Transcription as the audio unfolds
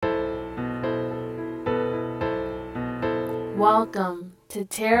Welcome to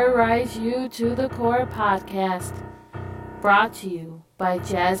Terrorize You to the Core podcast, brought to you by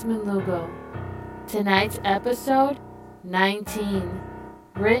Jasmine Lugo. Tonight's episode 19,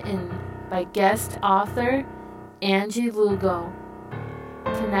 written by guest author Angie Lugo.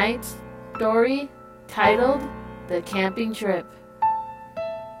 Tonight's story titled The Camping Trip.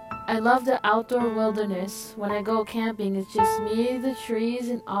 I love the outdoor wilderness. When I go camping, it's just me, the trees,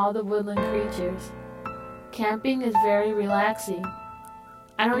 and all the woodland creatures. Camping is very relaxing.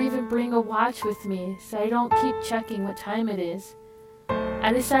 I don't even bring a watch with me, so I don't keep checking what time it is.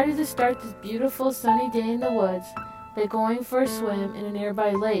 I decided to start this beautiful sunny day in the woods by going for a swim in a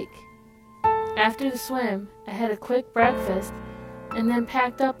nearby lake. After the swim, I had a quick breakfast and then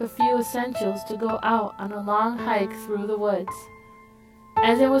packed up a few essentials to go out on a long hike through the woods.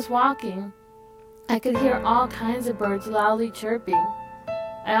 As I was walking, I could hear all kinds of birds loudly chirping.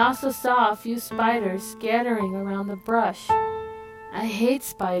 I also saw a few spiders scattering around the brush. I hate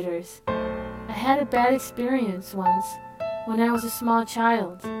spiders. I had a bad experience once when I was a small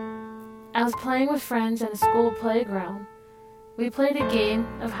child. I was playing with friends on a school playground. We played a game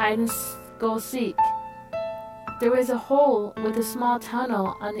of hide and go seek. There was a hole with a small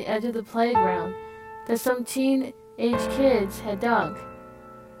tunnel on the edge of the playground that some teenage kids had dug.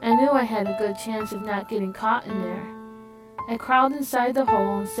 I knew I had a good chance of not getting caught in there. I crawled inside the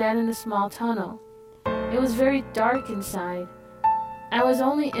hole and sat in a small tunnel. It was very dark inside. I was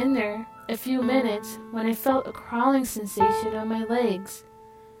only in there a few minutes when I felt a crawling sensation on my legs.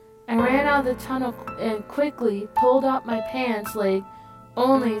 I ran out of the tunnel and quickly pulled up my pants leg,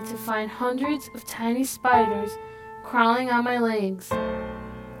 only to find hundreds of tiny spiders crawling on my legs.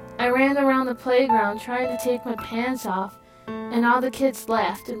 I ran around the playground trying to take my pants off, and all the kids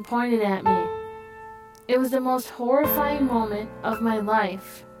laughed and pointed at me. It was the most horrifying moment of my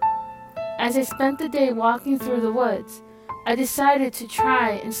life. As I spent the day walking through the woods, I decided to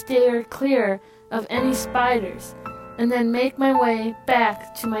try and steer clear of any spiders and then make my way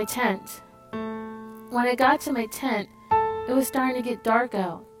back to my tent. When I got to my tent, it was starting to get dark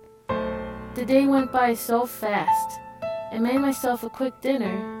out. The day went by so fast. I made myself a quick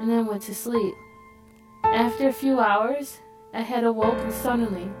dinner and then went to sleep. After a few hours, I had awoken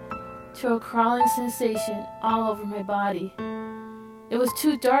suddenly to a crawling sensation all over my body. It was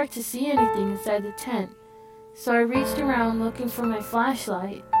too dark to see anything inside the tent, so I reached around looking for my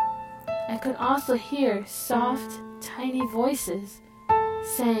flashlight. I could also hear soft, tiny voices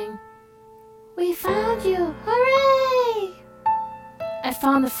saying, "We found you! Hooray!" I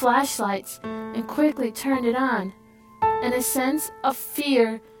found the flashlights and quickly turned it on, and a sense of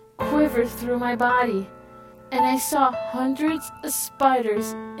fear quivered through my body, and I saw hundreds of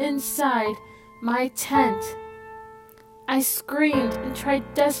spiders inside my tent. I screamed and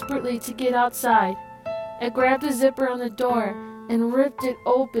tried desperately to get outside. I grabbed the zipper on the door and ripped it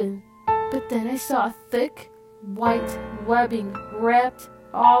open, but then I saw a thick, white webbing wrapped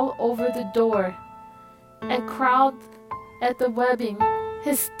all over the door. I crawled at the webbing,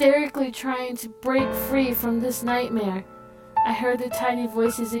 hysterically trying to break free from this nightmare. I heard the tiny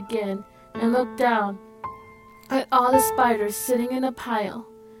voices again and looked down at all the spiders sitting in a pile.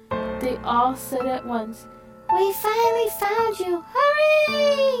 They all said at once, "We finally found you!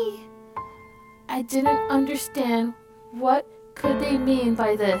 Hooray!" I didn't understand what could they mean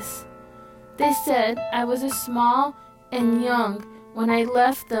by this. They said I was small and young when I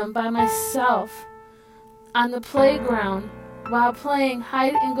left them by myself on the playground while playing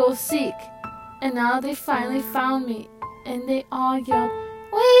hide and go seek, and now they finally found me, and they all yelled,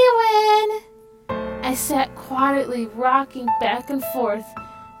 "We win!" I sat quietly, rocking back and forth,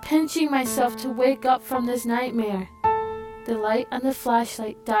 pinching myself to wake up from this nightmare. The light on the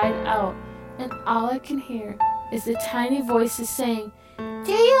flashlight died out, and all I can hear is the tiny voices saying,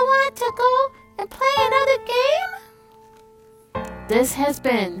 "Do you want to go and play another game?" This has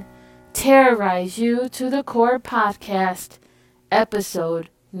been Terrorize You to the Core podcast, episode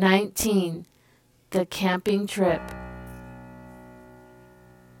 19, The Camping Trip.